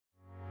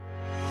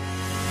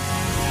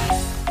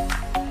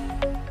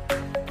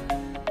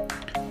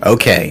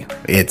Okay,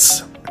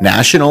 it's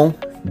National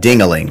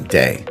Ding-a-Ling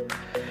Day.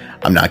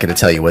 I'm not going to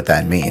tell you what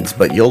that means,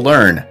 but you'll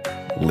learn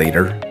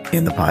later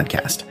in the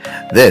podcast.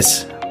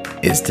 This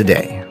is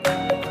Today.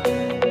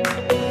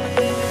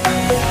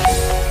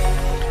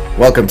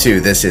 Welcome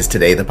to This Is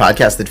Today, the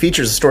podcast that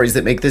features the stories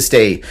that make this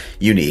day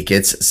unique.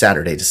 It's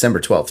Saturday, December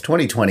 12th,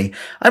 2020.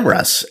 I'm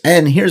Russ,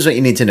 and here's what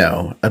you need to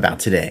know about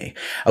today.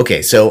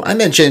 Okay, so I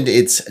mentioned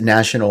it's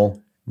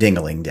National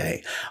Ding-a-Ling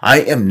Day.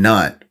 I am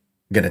not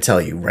going to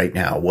tell you right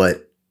now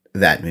what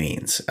that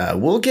means.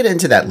 We'll get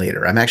into that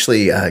later. I'm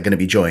actually going to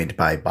be joined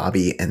by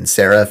Bobby and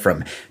Sarah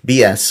from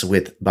BS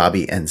with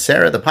Bobby and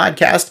Sarah, the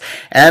podcast,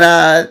 and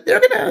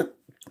they're going to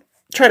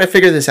try to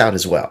figure this out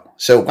as well.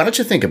 So why don't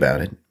you think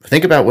about it?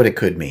 Think about what it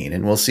could mean,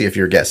 and we'll see if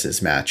your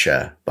guesses match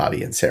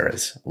Bobby and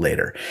Sarah's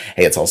later.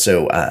 Hey, it's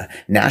also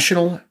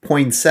National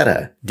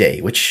Poinsettia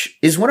Day, which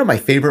is one of my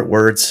favorite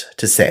words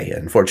to say.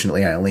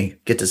 Unfortunately, I only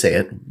get to say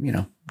it,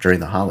 during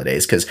the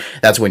holidays, because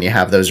that's when you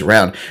have those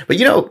around.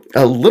 But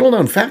a little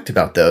known fact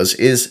about those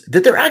is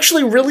that they're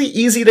actually really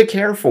easy to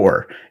care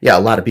for. Yeah, a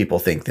lot of people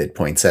think that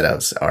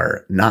poinsettias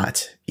are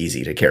not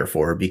easy to care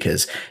for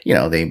because,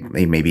 they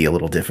may be a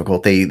little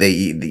difficult. They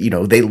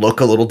look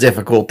a little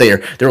difficult.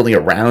 They're only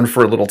around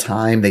for a little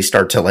time. They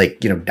start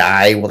to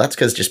die. Well, that's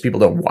because just people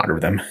don't water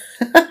them.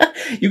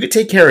 You could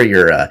take care of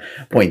your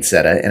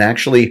poinsettia and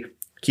actually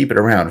keep it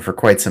around for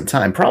quite some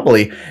time.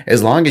 Probably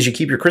as long as you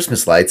keep your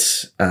Christmas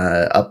lights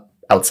up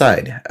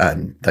outside,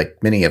 like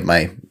many of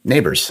my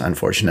neighbors,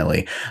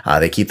 unfortunately.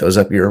 They keep those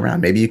up year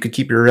round. Maybe you could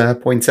keep your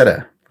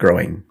poinsettia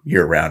growing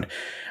year round.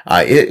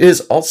 It is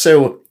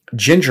also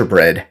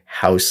Gingerbread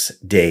House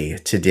Day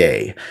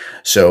today.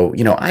 So,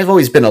 I've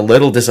always been a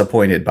little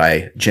disappointed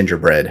by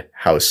gingerbread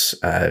house,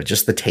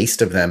 just the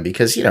taste of them,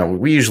 because,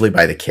 we usually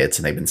buy the kits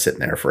and they've been sitting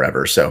there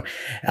forever. So,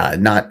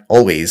 not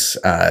always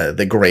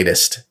the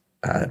greatest,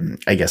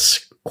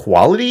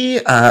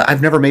 quality.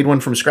 I've never made one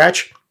from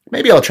scratch.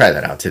 Maybe I'll try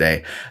that out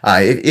today.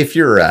 If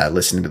you're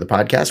listening to the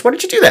podcast, why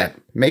don't you do that?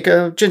 Make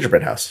a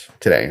gingerbread house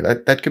today.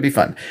 That could be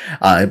fun.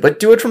 But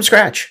do it from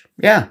scratch.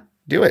 Yeah,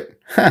 do it.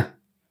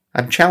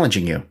 I'm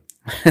challenging you.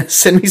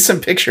 Send me some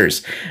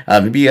pictures.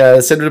 Maybe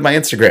send it to my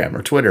Instagram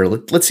or Twitter.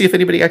 Let's see if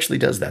anybody actually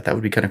does that. That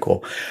would be kind of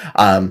cool.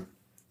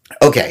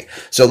 Okay,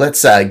 so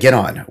let's get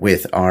on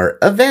with our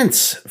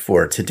events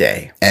for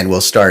today. And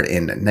we'll start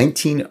in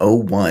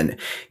 1901.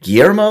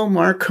 Guillermo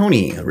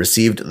Marconi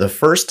received the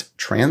first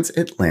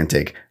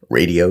transatlantic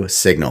radio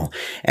signal,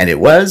 and it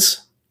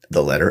was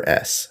the letter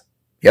S.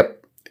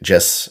 Yep,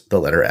 just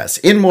the letter S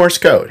in Morse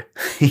code.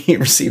 He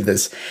received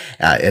this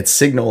at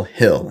Signal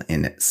Hill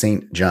in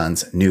St.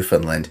 John's,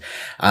 Newfoundland.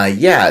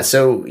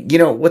 So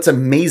what's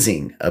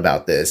amazing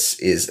about this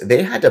is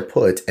they had to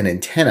put an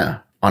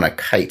antenna on a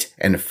kite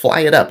and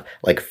fly it up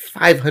like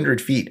 500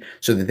 feet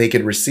so that they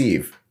could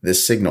receive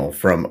this signal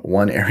from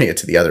one area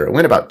to the other. It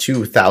went about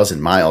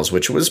 2,000 miles,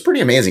 which was pretty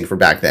amazing for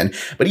back then.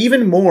 But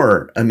even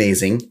more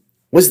amazing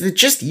was that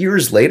just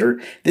years later,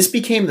 this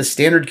became the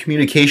standard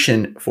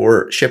communication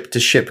for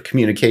ship-to-ship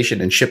communication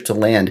and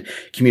ship-to-land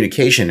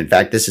communication. In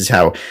fact, this is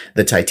how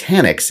the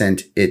Titanic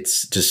sent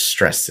its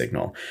distress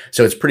signal.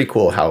 So it's pretty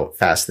cool how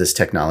fast this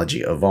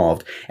technology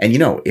evolved. And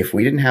if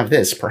we didn't have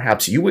this,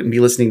 perhaps you wouldn't be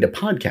listening to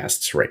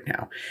podcasts right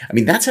now. I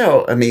mean, that's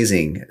how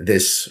amazing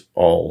this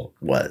all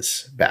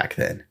was back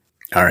then.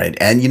 All right.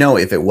 And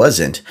if it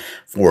wasn't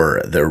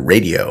for the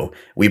radio,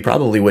 we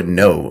probably wouldn't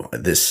know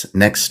this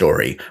next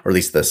story, or at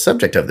least the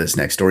subject of this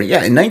next story.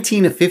 Yeah. In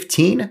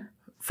 1915,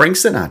 Frank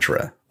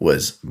Sinatra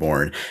was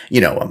born.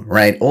 You know him,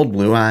 right? Old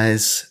Blue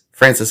Eyes,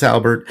 Francis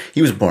Albert.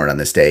 He was born on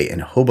this day in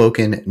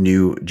Hoboken,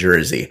 New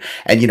Jersey.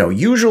 And,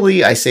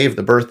 usually I save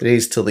the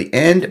birthdays till the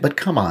end, but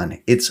come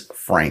on, it's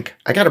Frank.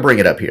 I got to bring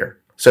it up here.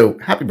 So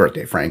happy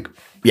birthday, Frank.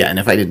 Yeah, and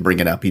if I didn't bring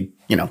it up, he'd,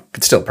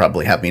 could still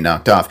probably have me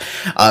knocked off.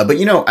 But,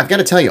 I've got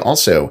to tell you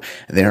also,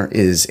 there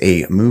is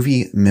a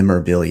movie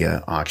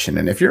memorabilia auction.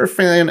 And if you're a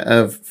fan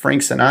of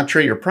Frank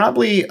Sinatra, you're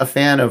probably a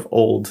fan of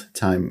old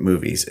time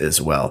movies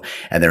as well.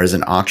 And there is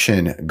an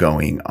auction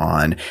going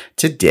on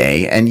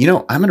today. And,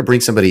 I'm going to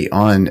bring somebody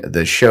on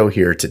the show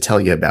here to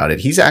tell you about it.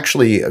 He's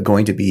actually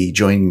going to be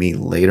joining me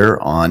later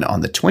on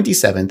the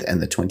 27th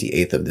and the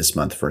 28th of this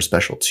month for a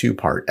special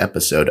 2-part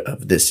episode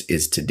of This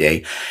Is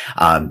Today.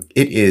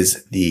 It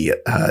is the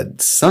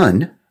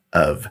son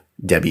of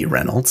Debbie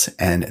Reynolds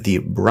and the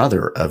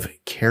brother of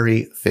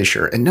Carrie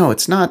Fisher. And no,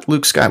 it's not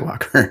Luke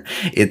Skywalker.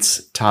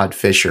 It's Todd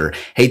Fisher.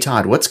 Hey,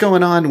 Todd, what's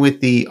going on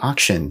with the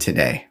auction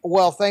today?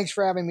 Well, thanks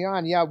for having me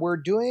on. Yeah, we're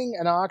doing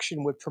an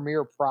auction with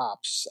Premier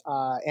Props,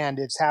 and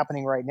it's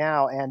happening right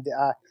now. And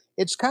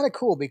it's kind of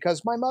cool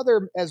because my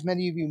mother, as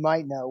many of you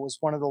might know, was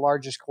one of the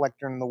largest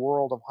collectors in the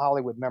world of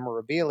Hollywood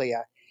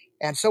memorabilia.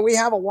 And so we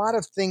have a lot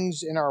of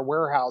things in our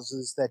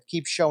warehouses that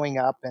keep showing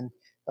up, and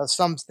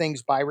some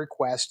things by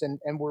request, and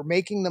we're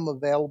making them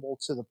available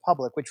to the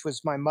public, which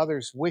was my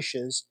mother's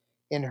wishes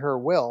in her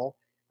will,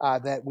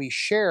 that we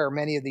share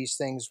many of these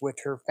things with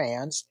her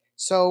fans.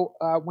 So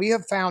we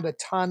have found a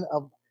ton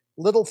of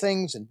little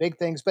things and big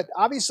things, but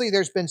obviously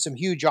there's been some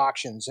huge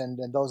auctions, and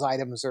those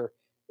items are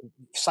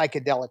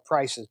psychedelic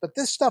prices. But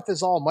this stuff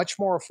is all much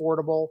more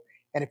affordable.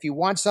 And if you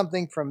want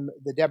something from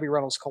the Debbie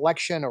Reynolds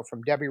collection or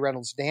from Debbie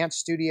Reynolds Dance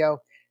Studio,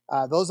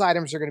 those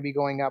items are going to be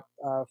going up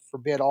for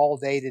bid all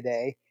day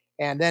today.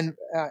 And then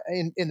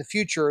in the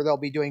future, they'll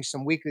be doing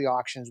some weekly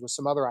auctions with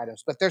some other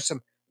items. But there's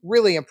some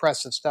really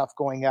impressive stuff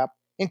going up,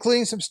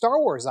 including some Star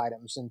Wars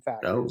items. In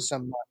fact, there's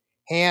some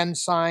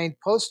hand-signed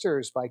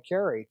posters by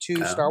Carrie,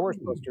 two Star Wars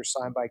posters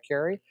signed by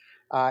Carrie,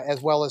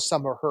 as well as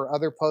some of her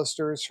other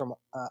posters from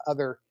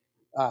other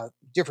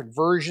different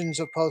versions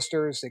of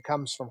posters that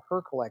comes from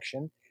her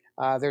collection.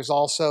 There's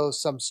also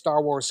some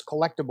Star Wars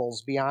collectibles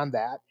beyond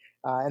that.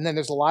 And then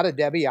there's a lot of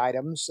Debbie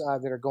items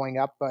that are going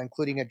up,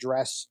 including a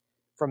dress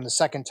from the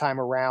second time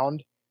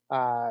around,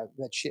 a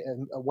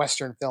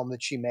Western film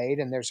that she made.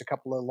 And there's a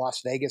couple of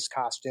Las Vegas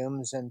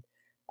costumes and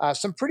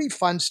some pretty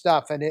fun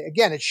stuff. And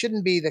again, it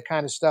shouldn't be the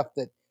kind of stuff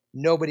that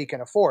nobody can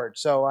afford.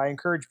 So I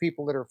encourage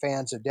people that are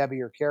fans of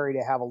Debbie or Carrie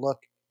to have a look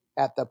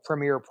at the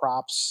Premier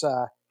Props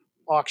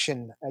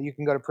auction. You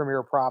can go to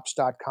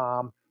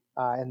premierprops.com.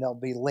 And there'll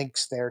be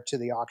links there to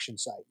the auction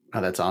site. Oh,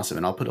 that's awesome.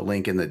 And I'll put a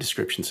link in the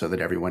description so that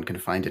everyone can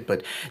find it.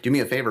 But do me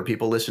a favor,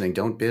 people listening,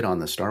 don't bid on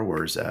the Star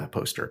Wars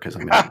poster because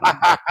I'm going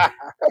to.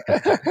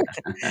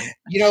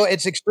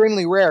 It's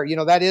extremely rare.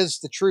 That is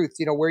the truth.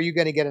 Where are you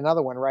going to get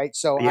another one, right?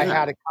 So yeah. I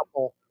had a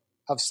couple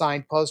of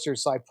signed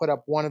posters. So I put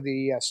up one of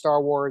the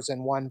Star Wars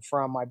and one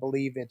from, I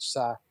believe it's,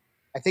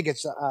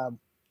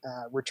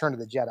 Return of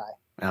the Jedi.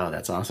 Oh,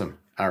 that's awesome.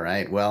 All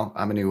right. Well,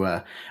 I'm going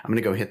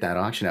to go hit that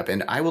auction up,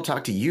 and I will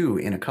talk to you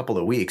in a couple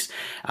of weeks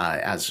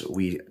as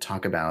we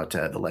talk about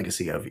the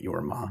legacy of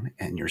your mom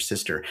and your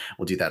sister.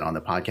 We'll do that on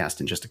the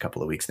podcast in just a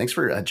couple of weeks. Thanks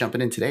for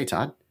jumping in today,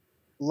 Todd.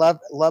 Love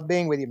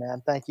being with you,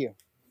 man. Thank you.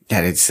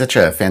 Yeah, it's such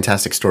a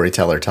fantastic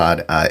storyteller,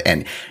 Todd.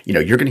 And,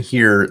 you're going to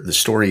hear the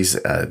stories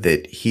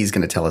that he's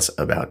going to tell us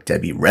about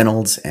Debbie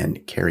Reynolds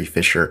and Carrie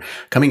Fisher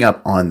coming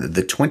up on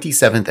the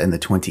 27th and the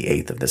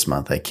 28th of this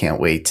month. I can't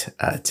wait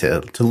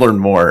to learn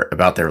more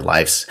about their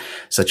lives.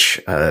 Such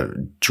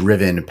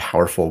driven,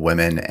 powerful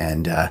women.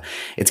 And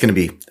it's going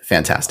to be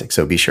fantastic.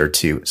 So be sure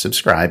to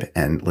subscribe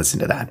and listen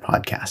to that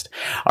podcast.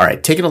 All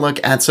right, taking a look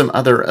at some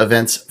other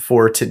events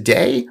for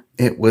today.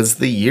 It was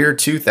the year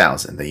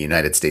 2000. The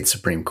United States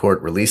Supreme Court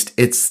released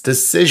its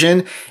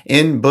decision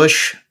in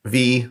Bush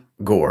v.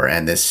 Gore,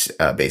 and this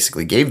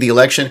basically gave the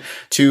election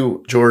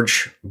to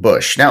George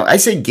Bush. Now, I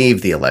say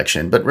gave the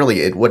election, but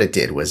really what it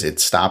did was it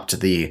stopped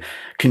the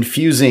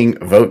confusing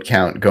vote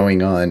count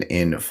going on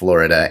in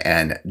Florida,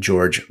 and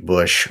George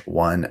Bush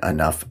won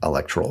enough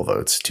electoral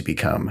votes to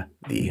become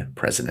the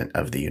president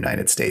of the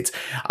United States.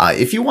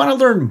 If you want to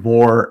learn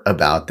more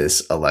about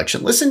this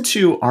election, listen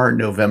to our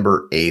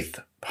November 8th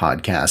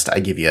podcast. I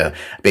give you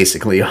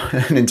basically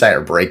an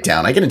entire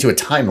breakdown. I get into a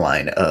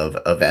timeline of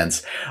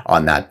events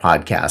on that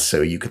podcast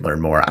so you can learn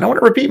more. I don't want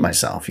to repeat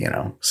myself,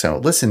 so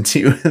listen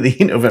to the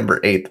November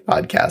 8th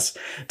podcast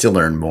to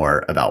learn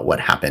more about what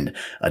happened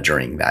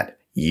during that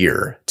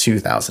year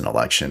 2000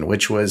 election,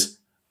 which was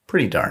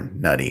pretty darn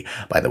nutty.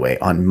 By the way,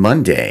 on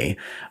Monday,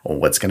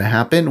 what's going to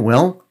happen?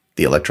 Well,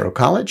 the Electoral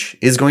College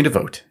is going to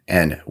vote,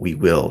 and we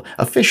will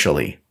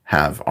officially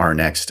have our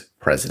next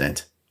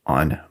president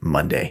on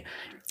Monday.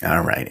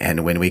 All right.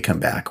 And when we come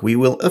back, we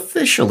will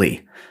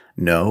officially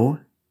know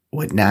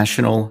what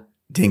National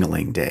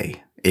Ding-a-Ling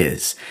Day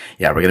is.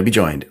 Yeah, we're going to be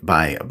joined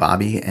by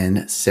Bobby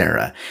and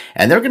Sarah,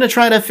 and they're going to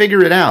try to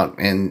figure it out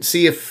and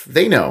see if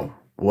they know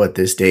what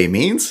this day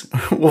means.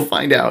 We'll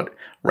find out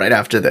right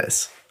after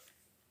this.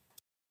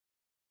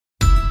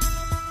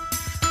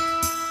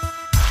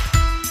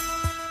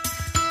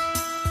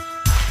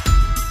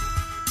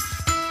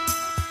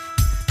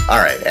 All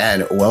right,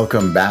 and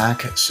welcome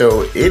back.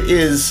 So it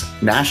is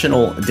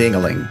National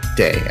Ding-a-Ling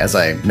Day, as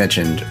I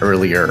mentioned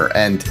earlier,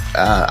 and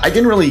I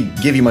didn't really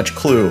give you much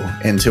clue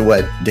into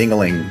what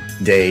Ding-a-Ling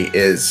Day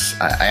is.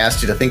 I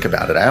asked you to think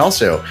about it. I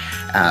also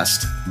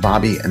asked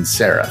Bobby and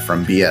Sarah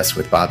from BS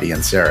with Bobby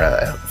and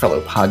Sarah,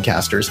 fellow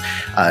podcasters,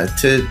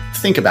 to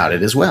think about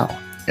it as well.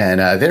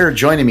 And they're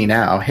joining me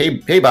now.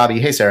 Hey,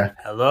 Bobby. Hey, Sarah.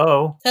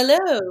 Hello.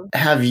 Hello.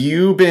 Have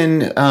you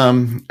been,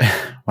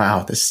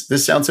 wow,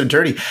 this sounds so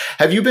dirty.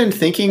 Have you been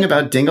thinking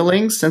about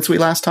Ding-a-Ling since we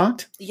last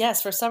talked?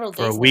 Yes, for several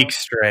days For a week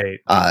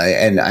straight.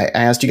 And I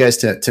asked you guys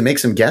to make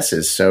some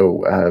guesses.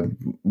 So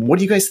what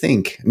do you guys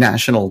think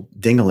National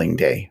Ding-a-Ling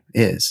Day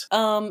is?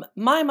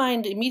 My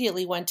mind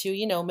immediately went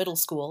to, middle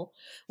school,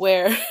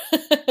 where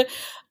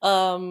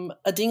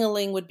a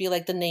ding-a-ling would be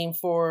like the name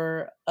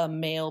for a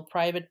male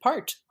private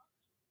part.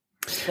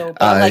 So,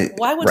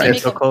 why would you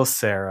make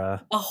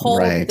Sarah a whole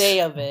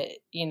day of it?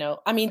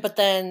 But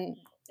then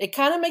it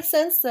kind of makes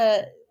sense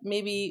that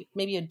maybe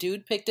a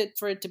dude picked it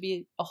for it to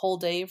be a whole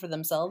day for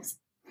themselves.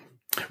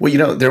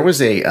 Well, there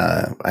was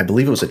I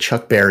believe it was a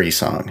Chuck Berry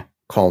song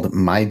called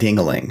My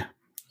Ding-a-Ling,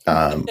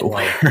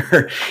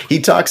 where he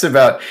talks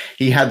about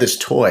he had this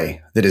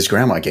toy that his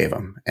grandma gave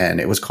him,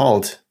 and it was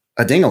called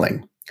a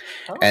ding-a-ling.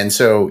 Oh. And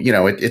so,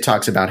 it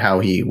talks about how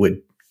he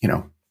would,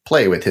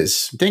 play with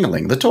his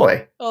ding-a-ling, the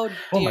toy. Oh,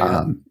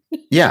 dear.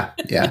 Yeah.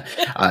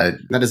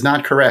 That is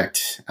not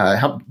correct.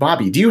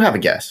 Bobby, do you have a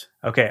guess?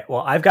 Okay,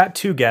 well, I've got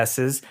two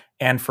guesses,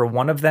 and for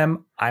one of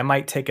them, I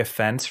might take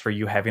offense for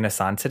you having us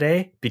on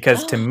today,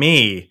 because to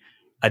me,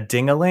 a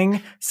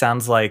ding-a-ling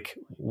sounds like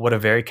what a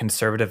very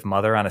conservative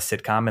mother on a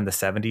sitcom in the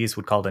 70s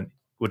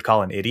would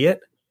call an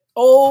idiot.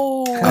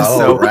 Oh,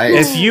 Oh, right.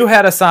 If you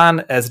had us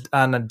on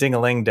a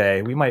ding-a-ling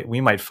day, we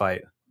might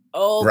fight.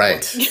 Oh,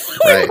 right.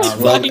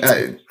 Well,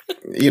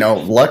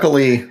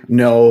 luckily,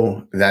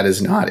 no, that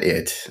is not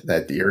it.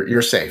 That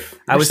you're safe.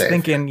 I was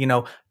thinking,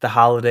 the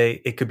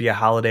holiday, it could be a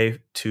holiday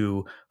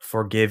to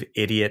forgive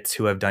idiots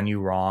who have done you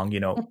wrong,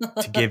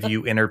 to give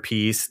you inner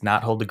peace,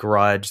 not hold a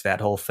grudge,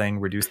 that whole thing,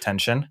 reduce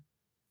tension.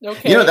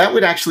 Okay. That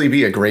would actually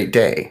be a great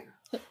day.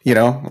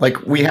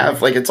 We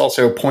have, it's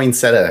also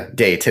poinsettia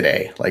day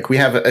today. We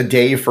have a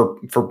day for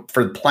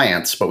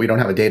plants, but we don't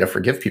have a day to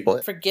forgive people.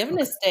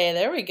 Forgiveness Day.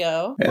 There we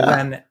go. Yeah.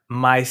 Then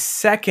my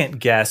second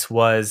guess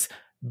was,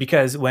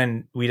 because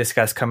when we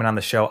discussed coming on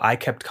the show, I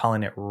kept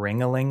calling it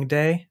Ring-a-Ling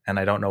Day, and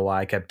I don't know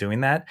why I kept doing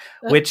that,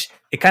 which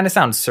it kind of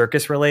sounds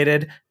circus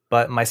related.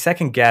 But my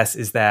second guess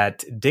is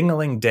that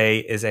Ding-a-Ling Day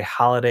is a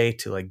holiday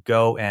to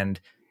go and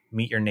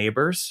meet your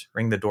neighbors,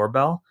 ring the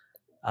doorbell.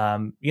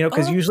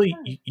 Because usually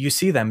you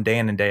see them day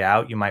in and day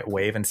out. You might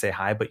wave and say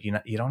hi, but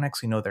you don't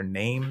actually know their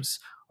names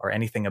or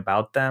anything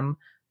about them.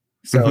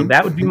 So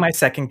that would be my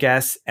second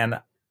guess. And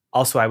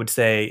also, I would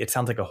say it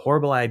sounds like a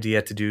horrible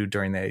idea to do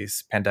during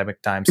these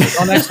pandemic times. So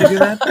don't actually do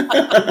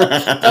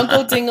that. Don't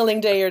go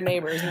ding-a-ling day your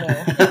neighbors. No.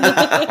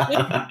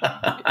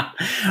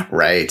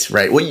 Right.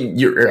 Well,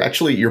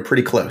 you're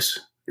pretty close.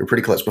 You're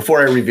pretty close.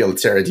 Before I reveal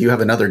it, Sarah, do you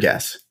have another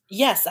guess?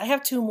 Yes, I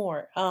have two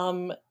more.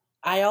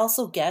 I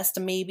also guessed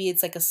maybe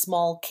it's like a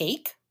small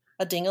cake,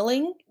 a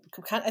ding-a-ling.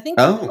 I think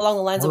along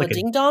the lines of a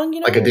ding-dong,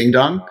 Like a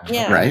ding-dong?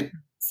 Yeah. Right.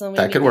 So maybe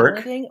that could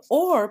work.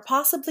 Or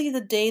possibly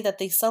the day that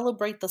they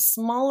celebrate the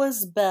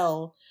smallest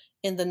bell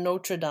in the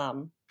Notre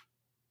Dame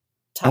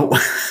tower.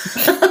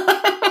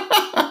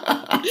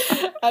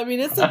 I mean,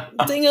 it's a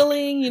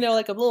ding-a-ling,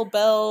 like a little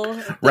bell.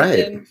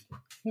 Right.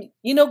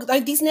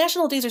 These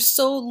national days are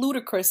so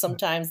ludicrous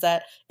sometimes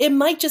that it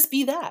might just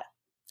be that.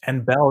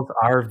 And bells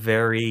are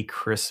very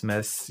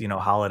Christmas,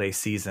 holiday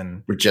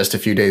season. We're just a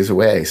few days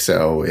away,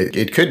 so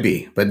it could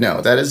be. But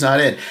no, that is not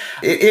it.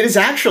 It is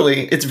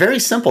actually, it's very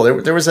simple.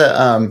 There was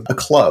a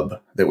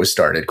club that was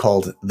started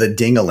called the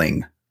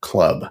Ding-a-Ling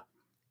Club.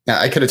 Now,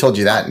 I could have told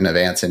you that in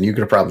advance, and you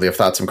could probably have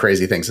thought some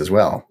crazy things as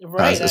well,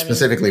 right,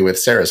 specifically with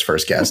Sarah's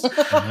first guest.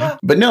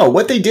 But no,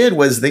 what they did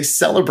was they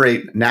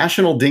celebrate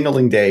National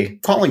Ding-a-Ling Day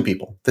calling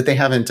people that they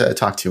haven't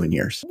talked to in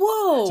years.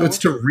 Whoa. So it's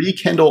to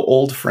rekindle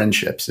old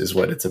friendships is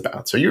what it's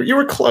about. So you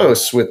were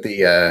close with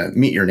the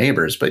meet your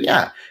neighbors, but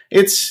yeah,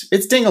 it's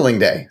Ding-a-Ling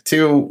Day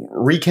to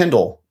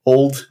rekindle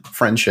old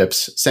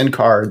friendships, send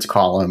cards,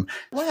 call them.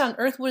 Why on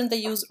earth wouldn't they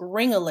use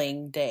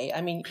Ring-a-Ling Day?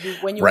 I mean,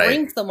 when you Right.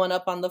 ring someone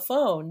up on the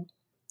phone,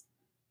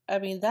 I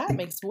mean, that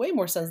makes way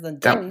more sense than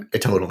ding.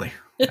 Totally.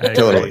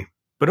 Totally.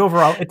 But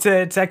overall, it's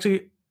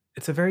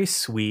a very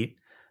sweet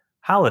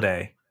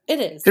holiday. It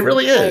is. It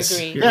really is. I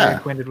agree. You're very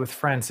acquainted with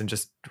friends and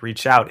just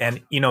reach out.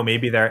 And,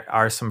 maybe there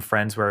are some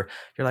friends where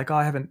you're like, oh,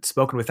 I haven't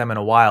spoken with them in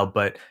a while,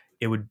 but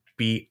it would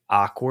be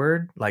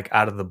awkward,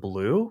 out of the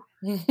blue.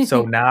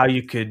 So now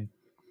you could,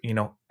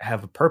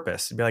 have a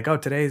purpose. Be like, oh,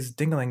 today's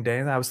Ding-a-Ling Day,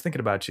 and I was thinking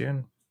about you,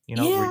 and,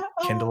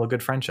 rekindle a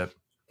good friendship.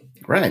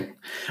 Right.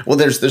 Well,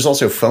 there's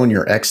also Phone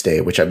Your Ex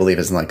Day, which I believe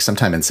is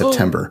sometime in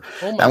September.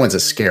 That one's a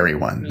scary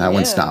one. That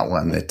one's not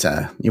one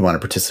that you want to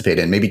participate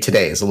in. Maybe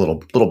today is a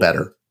little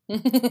better.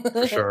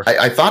 For sure.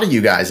 I thought of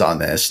you guys on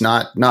this,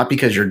 not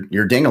because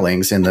you're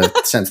ding-a-lings in the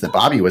sense that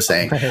Bobby was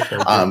saying,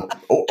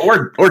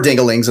 or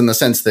ding-a-lings in the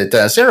sense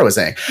that Sarah was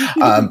saying.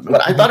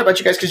 But I thought about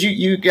you guys because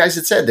you guys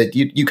had said that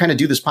you kind of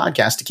do this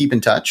podcast to keep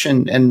in touch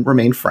and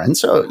remain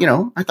friends. So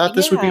I thought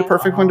this would be a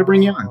perfect one to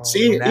bring you on.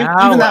 See, even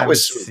that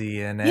was sweet.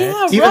 Seeing it.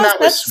 Yeah, even Russ, that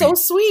was that's so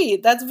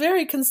sweet. That's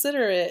very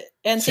considerate.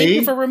 And thank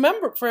you for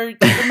remembering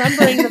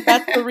that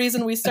that's the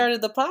reason we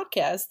started the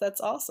podcast. That's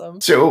awesome.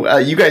 So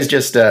you guys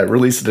just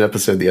released an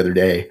episode the other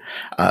day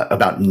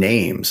about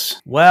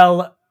names.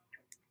 Well,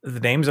 the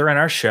names are in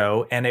our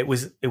show, and it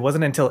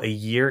wasn't until a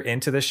year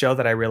into the show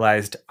that I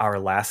realized our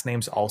last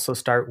names also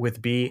start with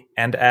B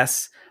and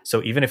S.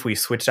 So even if we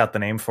switched out the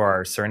name for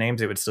our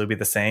surnames, it would still be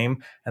the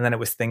same. And then it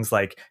was things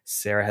like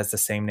Sarah has the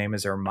same name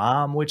as her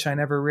mom, which I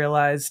never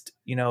realized,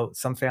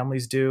 some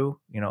families do,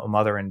 a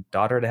mother and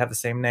daughter to have the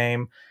same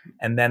name.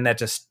 And then that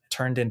just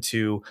turned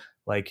into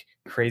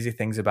crazy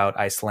things about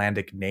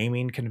Icelandic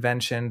naming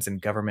conventions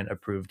and government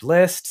approved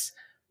lists.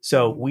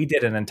 So we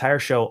did an entire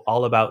show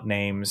all about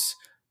names,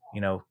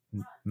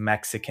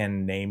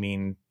 Mexican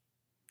naming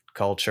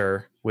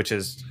culture, which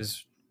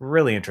is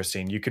really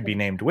interesting. You could be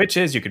named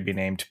witches. You could be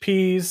named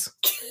peas.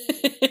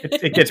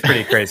 It gets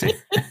pretty crazy.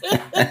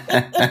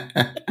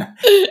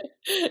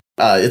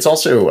 It's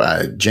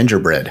also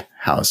Gingerbread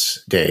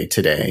House Day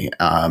today.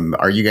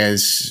 Are you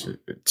guys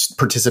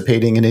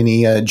participating in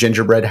any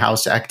gingerbread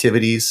house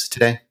activities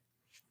today?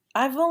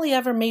 I've only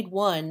ever made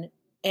one,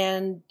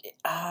 and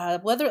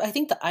whether I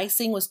think the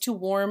icing was too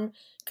warm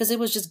because it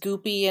was just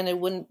goopy and it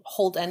wouldn't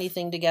hold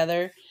anything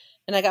together.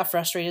 And I got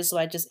frustrated, so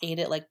I just ate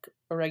it like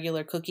a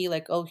regular cookie.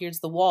 Like, oh,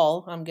 here's the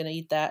wall. I'm going to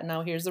eat that.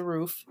 Now here's the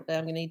roof.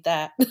 I'm going to eat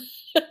that.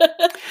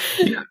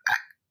 Yeah,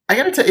 I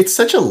gotta tell you, it's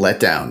such a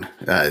letdown,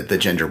 the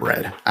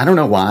gingerbread. I don't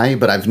know why,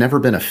 but I've never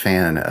been a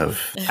fan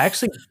of... I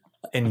actually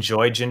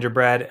enjoy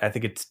gingerbread. I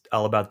think it's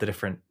all about the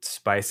different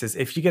spices.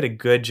 If you get a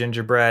good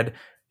gingerbread,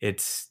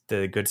 it's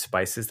the good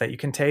spices that you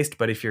can taste.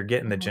 But if you're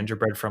getting the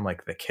gingerbread from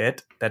like the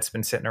kit that's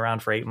been sitting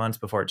around for 8 months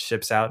before it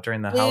ships out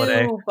during the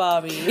holiday,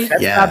 Bobby.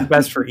 that's not the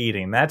best for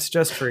eating. That's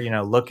just for,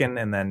 looking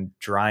and then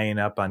drying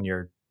up on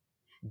your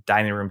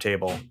dining room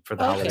table for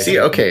the holiday. See,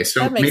 okay, so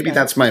That makes maybe sense.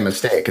 that's my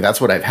mistake.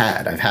 That's what I've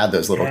had. I've had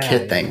those little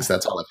kit things.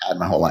 That's all I've had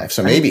my whole life.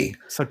 So maybe.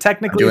 So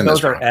technically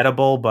those are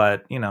edible,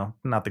 but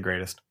not the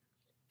greatest.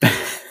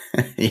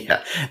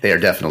 Yeah, they are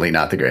definitely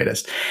not the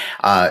greatest.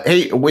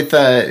 Hey, with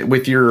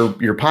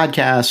your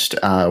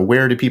podcast,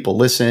 where do people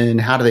listen?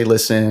 How do they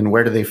listen?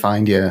 Where do they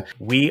find you?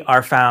 We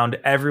are found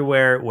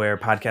everywhere where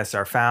podcasts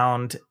are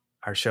found.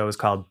 Our show is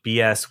called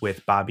BS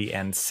with Bobby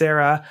and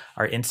Sarah.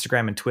 Our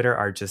Instagram and Twitter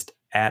are just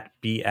at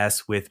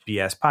BS with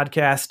BS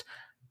Podcast.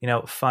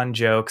 Fun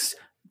jokes,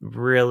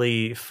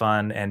 really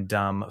fun and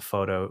dumb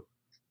photo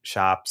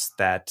shops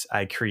that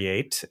I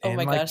create in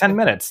 10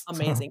 minutes.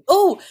 Amazing.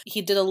 Oh,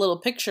 he did a little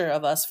picture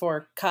of us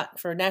for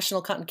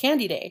National Cotton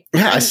Candy Day.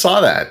 Yeah, I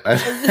saw that.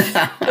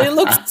 It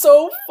looks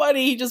so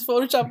funny. He just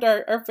photoshopped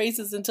our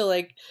faces into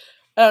like,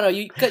 I don't know.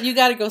 You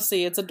got to go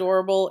see. It's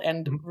adorable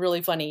and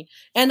really funny.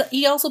 And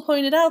he also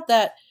pointed out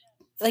that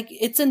like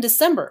it's in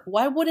December.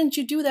 Why wouldn't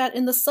you do that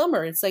in the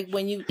summer? It's like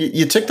when you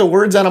took the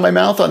words out of my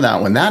mouth on that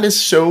one. That is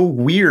so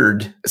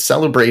weird,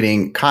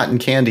 celebrating cotton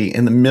candy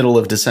in the middle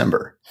of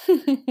December.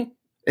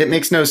 It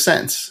makes no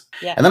sense.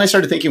 Yeah. And then I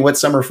started thinking what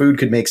summer food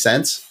could make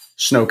sense.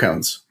 Snow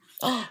cones.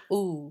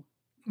 Ooh.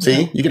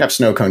 See, you can have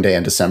snow cone day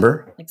in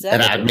December. Exactly.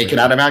 And I'd make it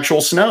out of actual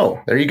snow.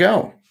 There you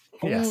go.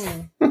 Yes.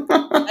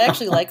 I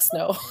actually like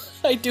snow.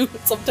 I do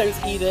sometimes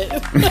eat it.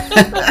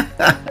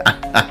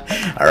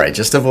 All right,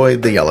 just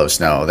avoid the yellow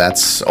snow.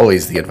 That's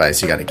always the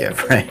advice you got to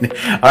give, right?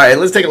 All right,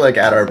 let's take a look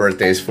at our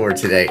birthdays for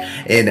today.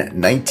 In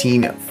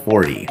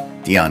 1940,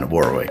 Dionne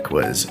Warwick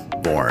was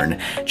born.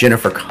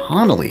 Jennifer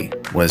Connelly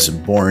was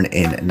born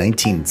in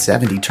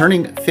 1970,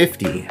 turning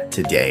 50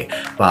 today.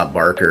 Bob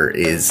Barker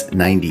is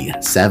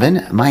 97.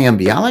 Mayim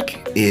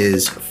Bialik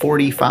is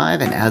 45.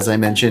 And as I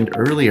mentioned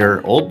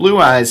earlier, Old Blue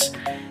Eyes,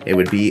 it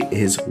would be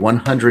his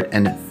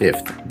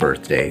 105th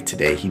birthday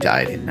today. He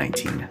died in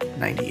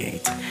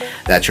 1998.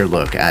 That's your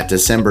look at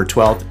December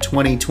 12th,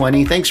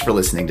 2020. Thanks for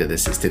listening to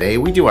This Is Today.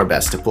 We do our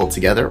best to pull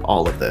together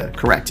all of the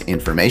correct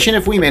information.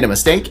 If we made a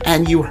mistake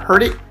and you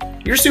heard it,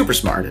 you're super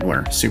smart and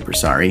we're super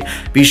sorry.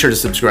 Be sure to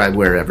subscribe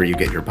wherever you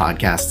get your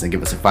podcasts and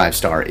give us a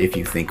 5-star if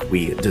you think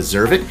we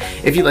deserve it.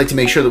 If you'd like to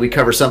make sure that we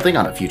cover something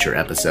on a future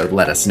episode,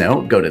 let us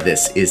know. Go to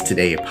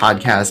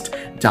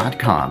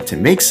thisistodaypodcast.com to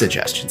make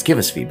suggestions, give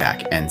us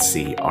feedback, and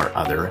see our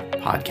other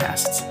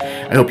podcasts.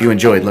 I hope you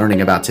enjoyed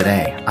learning about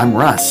today. I'm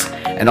Russ,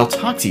 and I'll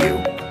talk to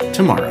you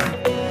tomorrow.